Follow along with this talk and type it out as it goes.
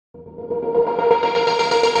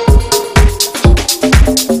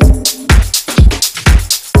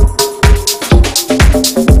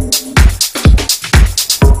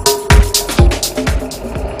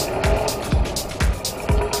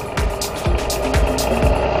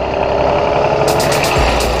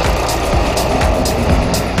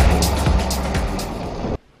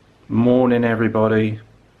morning, everybody.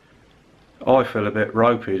 I feel a bit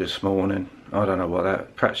ropey this morning. I don't know what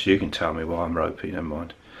that... Perhaps you can tell me why I'm ropey, never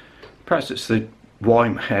mind. Perhaps it's the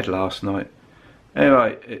wine I had last night.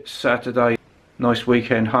 Anyway, it's Saturday. Nice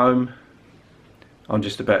weekend home. I'm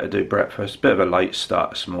just about to do breakfast. Bit of a late start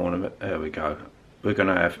this morning, but there we go. We're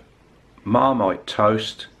going to have Marmite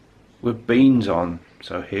toast with beans on.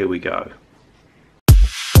 So here we go.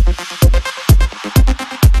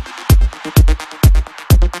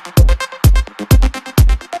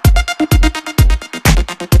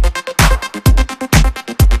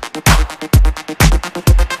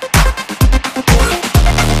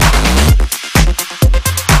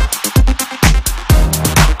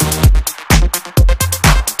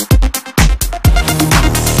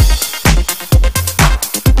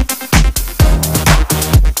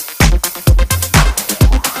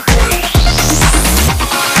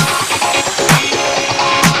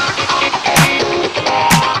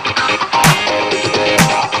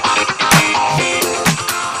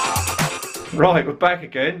 Right, we're back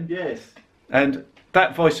again. Yes. And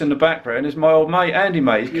that voice in the background is my old mate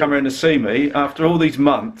AndyMate. He's come in to see me after all these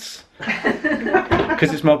months.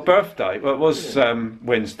 Because it's my birthday. Well, it was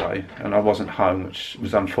Wednesday and I wasn't home, which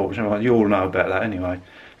was unfortunate. Well, you all know about that anyway.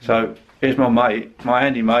 So here's my mate, my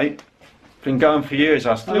AndyMate. Been going for years.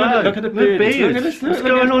 Look at the beard. Look at this. What's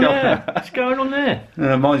going on there? What's going on there?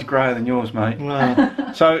 Mine's greyer than yours, mate.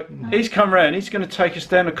 Wow. So he's come round. He's going to take us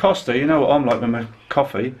down to Costa. You know what I'm like with my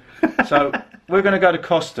coffee. So we're going to go to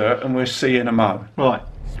Costa and we'll see you in a mo. Right.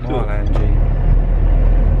 Smile, Angie.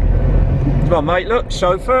 Come on, mate. Look,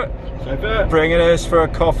 chauffeur. Chauffeur. Bringing us for a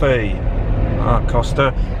coffee. Ah,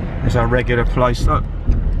 Costa. It's our regular place. Look.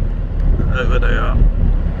 Over there.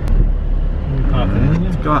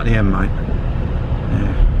 Go out the end, mate.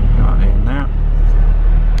 Yeah, go out the end there.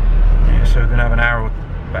 Yeah, so we're going to have about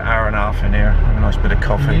an hour and a half in here. Have a nice bit of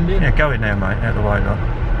coffee. Yeah, go in there, mate. Out the way, look.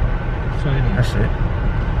 That's it.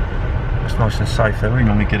 It's nice and safe there. We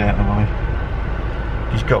normally get out of the way.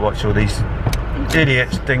 You've got to watch all these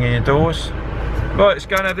idiots dinging your doors. Right, let's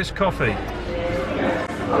go and have this coffee.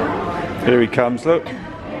 Here he comes, look.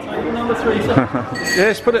 Number 3, sir.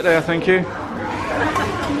 Yes, put it there, thank you.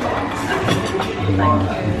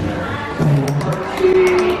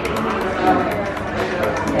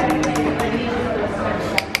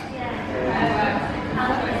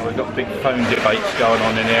 We've got big phone debates going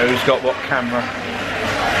on in here. Who's got what camera?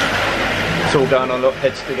 It's all going on, look,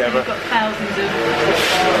 heads together. We've got thousands of...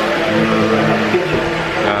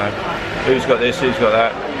 Who's got this, who's got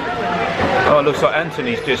that? Oh, it looks like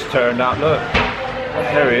Anthony's just turned up, look.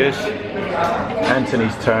 There he is.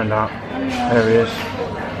 Anthony's turned up. There he is.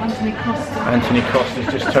 Anthony Costa. Anthony Costa's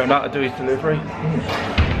just turned up to do his delivery.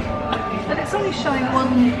 But it's only showing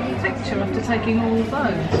one picture after taking all of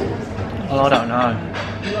those. Oh, I don't know.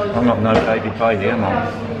 I'm not no baby baby, am I?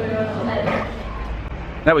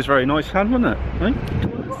 That was very nice, hun, wasn't it? Eh?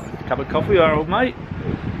 Cup of coffee, our old mate.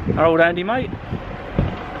 Our old AndyMate.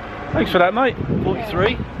 Thanks for that, mate.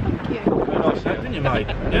 43. Thank you. Very nice, didn't you, mate?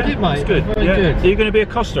 Yeah, You did, mate. It's good. Very Yeah. good. Are you going to be a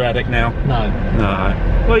Costa addict now? No. No.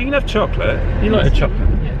 Well, you can have chocolate. You like the chocolate?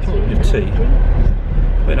 Yeah, chocolate. Your tea.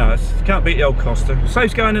 But no, can't beat the old Costa.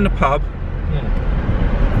 Saves going in the pub.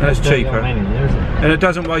 Yeah. And it's cheaper. There, is it? And it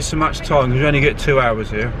doesn't waste so much time because you only get 2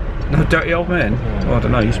 hours here. No dirty old man? Oh, I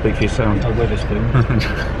don't know, you speak for yourself. Oh, Weatherspoon.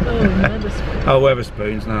 Oh, Oh,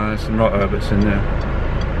 Weatherspoons, no, there's some right herberts in there.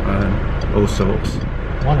 All sorts.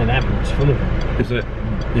 One in Abbott's full of them. Is it?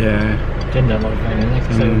 Yeah. Jen don't like going in there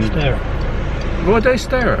because they will stare at her. Why do they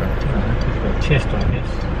stare at her? She's got a chest, I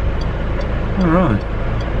guess. Alright.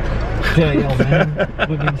 Dirty old man.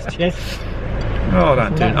 Women's chest. Oh,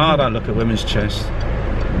 I don't look at women's chests.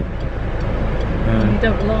 you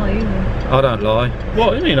don't lie either. I don't lie.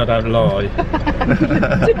 What do you mean I don't lie? Do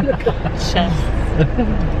look at that chest.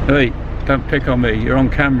 Hey, don't pick on me, you're on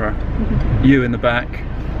camera. You in the back.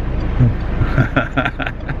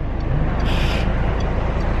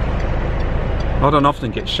 I don't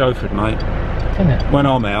often get chauffeured, mate. Can it? When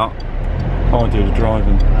I'm out, I do the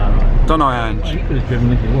driving. Don't I, Ange? Well, you could have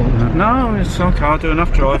driven if you want. No, it's okay, I do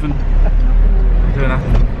enough driving. I do enough.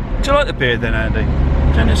 Do you like the beard then, Andy?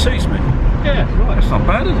 And it suits me. Yeah, right. That's not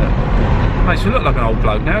bad, is it? Makes me look like an old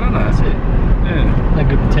bloke now, doesn't it? That's it. Yeah. No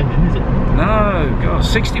good pretending, is it? No, God,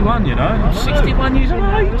 61, you know. I know. 61 years of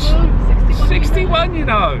age. 61, you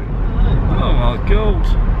know. Oh my God.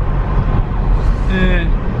 Yeah.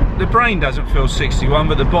 The brain doesn't feel 61,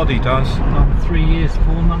 but the body does. I'm 3 years,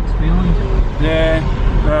 4 months behind. Yeah.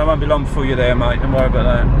 No, it won't be long before you're there, mate. Don't worry about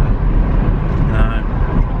that. No.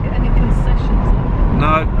 Get any concessions?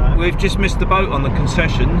 No, we've just missed the boat on the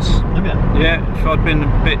concessions. Have you? Yeah, if I'd been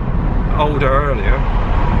a bit older earlier,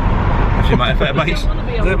 if Angie, mate.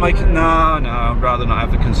 If it makes, no, no, I'd rather not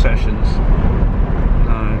have the concessions.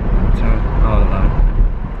 No, so, I don't know.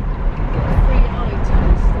 Free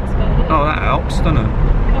items, that's about it. Oh, that helps, doesn't it?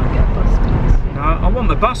 Can't get a bus pass. No, I want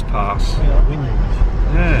my bus pass. Yeah.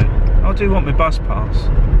 Yeah, I do want my bus pass.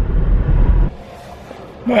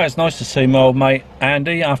 Well, it's nice to see my old mate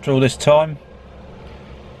Andy after all this time.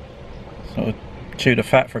 Sort of chewed the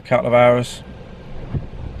fat for a couple of hours.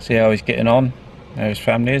 See how he's getting on, how his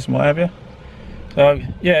family is and what have you. So,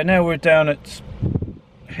 yeah, now we're down at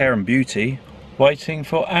Hair and Beauty waiting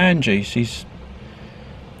for Angie. She's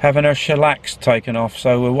having her shellacs taken off,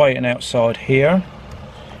 so we're waiting outside here.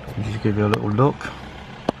 I'll just give you a little look.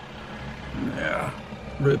 Yeah,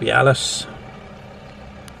 Ruby Alice.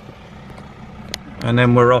 And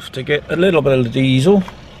then we're off to get a little bit of diesel.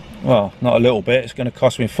 Well, not a little bit, it's going to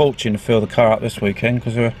cost me a fortune to fill the car up this weekend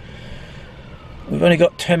because we've only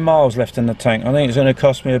got 10 miles left in the tank. I think it's going to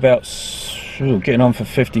cost me about getting on for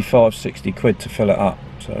 55, 60 quid to fill it up.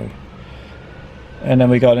 So, and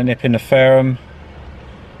then we got to nip into Fareham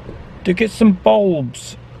to get some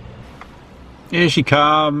bulbs. Here she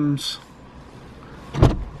comes.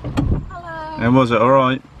 Hello. And was it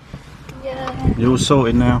alright? Yeah. You all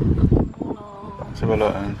sorted now? No. Let's have a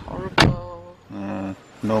look then. Horrible.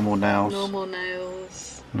 Normal nails. Normal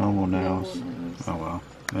nails. Normal nails. Normal nails. Oh well,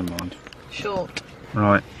 never mind. Short.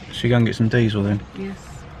 Right, should we go and get some diesel then? Yes.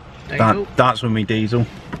 That's when we diesel.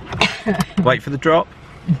 Wait for the drop.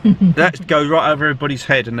 That goes right over everybody's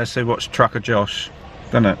head unless they watch Trucker Josh,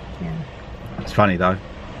 doesn't it? Yeah. It's funny though.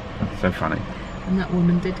 So funny. And that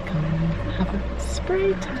woman did come in and have a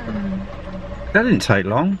spray tan. That didn't take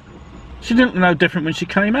long. She didn't look no different when she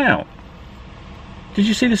came out. Did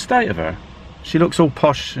you see the state of her? She looks all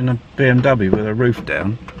posh in a BMW with her roof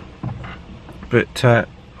down. But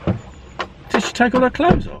did she take all her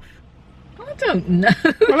clothes off? I don't know.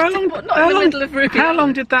 Well, how long, What, not in the middle of Ruby? how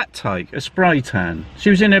long did that take? A spray tan?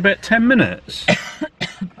 She was in there about 10 minutes.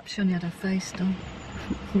 Perhaps she only had her face done.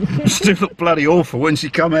 Still looked bloody awful when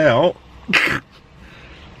she come out.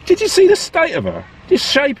 Did you see the state of her? The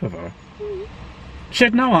shape of her? She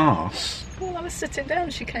had no arse. Well, I was sitting down,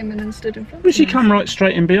 she came in and stood in front But of she me. come right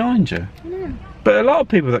straight in behind you. Yeah. But a lot of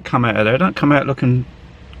people that come out of there don't come out looking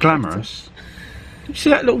glamorous. You see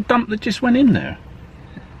that little dump that just went in there?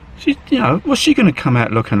 She, you know, what's she going to come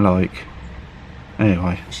out looking like?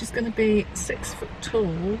 Anyway. She's going to be 6 foot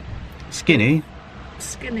tall, Skinny?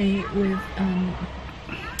 skinny with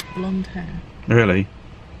blonde hair. Really?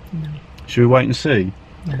 No. Should we wait and see?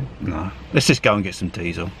 No. No. Let's just go and get some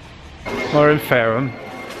diesel. We're in Fareham.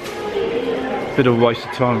 Bit of a waste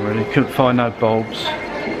of time really. Couldn't find no bulbs.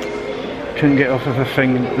 Couldn't get off of a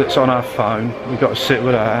thing that's on our phone. We've got to sit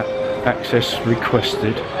with our access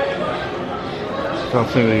requested. So I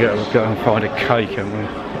think we've got to go and find a cake, haven't we?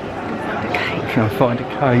 Go and find a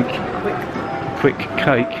cake. Quick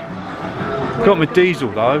cake. Got my diesel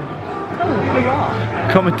though. Oh,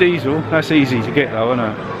 hurrah. Got my diesel. That's easy to get though, isn't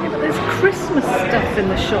it? Yeah, but there's Christmas stuff in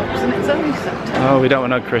the shops and it's only September. Oh, we don't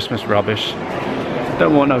want no Christmas rubbish.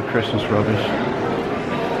 Don't want no Christmas rubbish.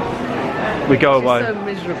 We go away. So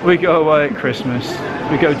miserable. We go away at Christmas.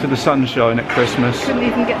 We go to the sunshine at Christmas. Couldn't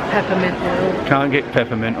even get peppermint oil. Can't get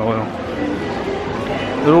peppermint oil.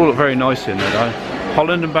 They all look very nice in there though.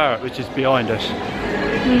 Holland and Barrett, which is behind us.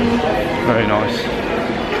 Very nice.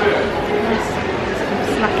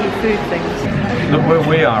 Snacky food things. Look where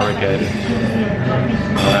we are again.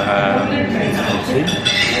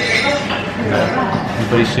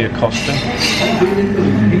 Anybody see a Costa?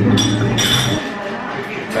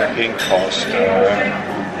 Back in Costa.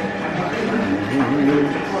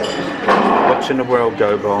 Watching the world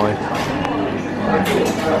go by.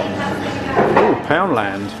 Oh,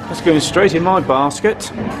 Poundland. That's going straight in my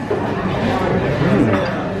basket.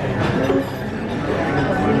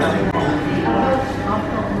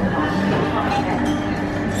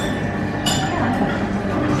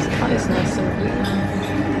 That is nice and blue.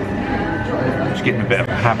 It's getting a bit of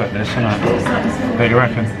a habit, this, isn't it? What do you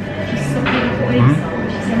reckon?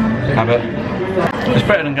 Habit. It's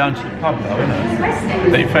better than going to the pub, though, isn't it?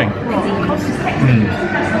 What do you think?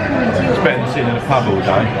 It's better than sitting in a pub all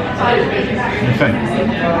day. What do you think?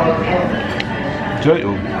 Do it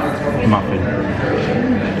all. Muffin.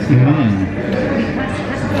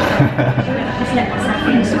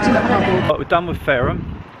 Right, we're done with Fareham.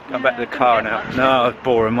 Going back to the car now. No, it's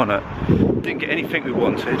boring, wasn't it? Didn't get anything we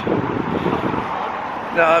wanted.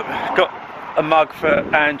 No, got a mug for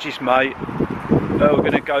Angie's mate. We're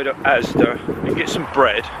going to go to Asda and get some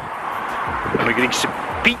bread. And we're going to get some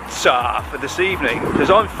pizza for this evening. Because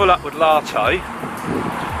I'm full up with latte.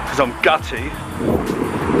 Because I'm gutty.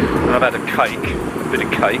 And I've had a cake. bit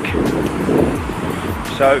of cake.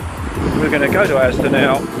 So we're going to go to Asda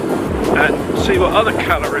now and see what other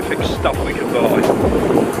calorific stuff we can buy.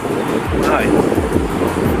 Hey.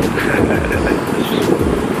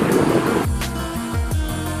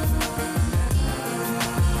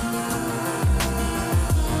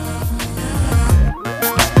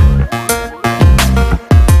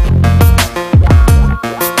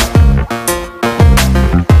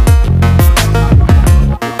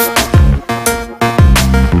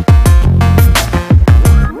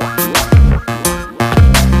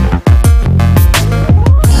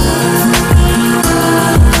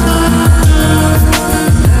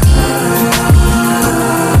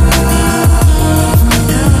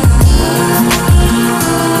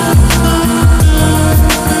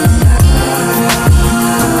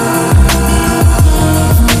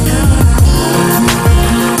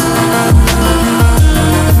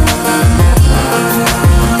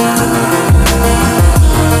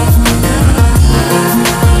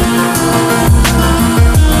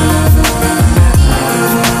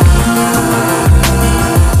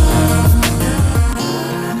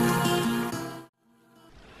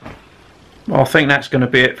 Well, I think that's going to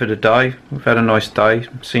be it for today. We've had a nice day.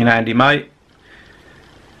 Seen AndyMate.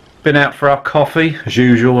 Been out for our coffee, as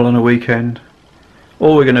usual, on a weekend.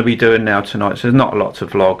 All we're going to be doing now tonight, so there's not a lot to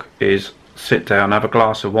vlog, is sit down, have a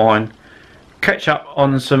glass of wine, catch up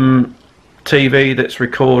on some TV that's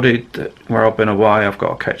recorded where I've been away. I've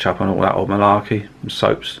got to catch up on all that old malarkey,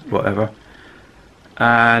 soaps, whatever.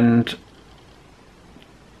 And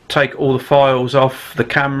take all the files off the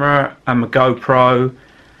camera and my GoPro.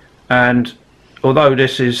 And although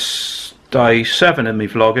this is day 7 of me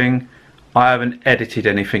vlogging, I haven't edited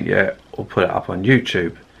anything yet or put it up on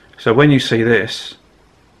YouTube. So when you see this,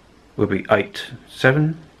 we'll be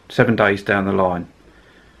 7 days down the line.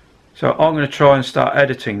 So I'm going to try and start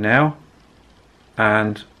editing now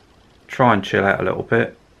and try and chill out a little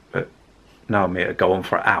bit, but no me to go on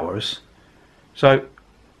for hours. So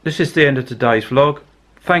this is the end of today's vlog.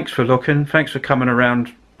 Thanks for looking, thanks for coming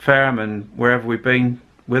around Fareham and wherever we've been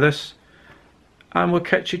with us, and we'll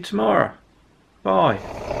catch you tomorrow. Bye.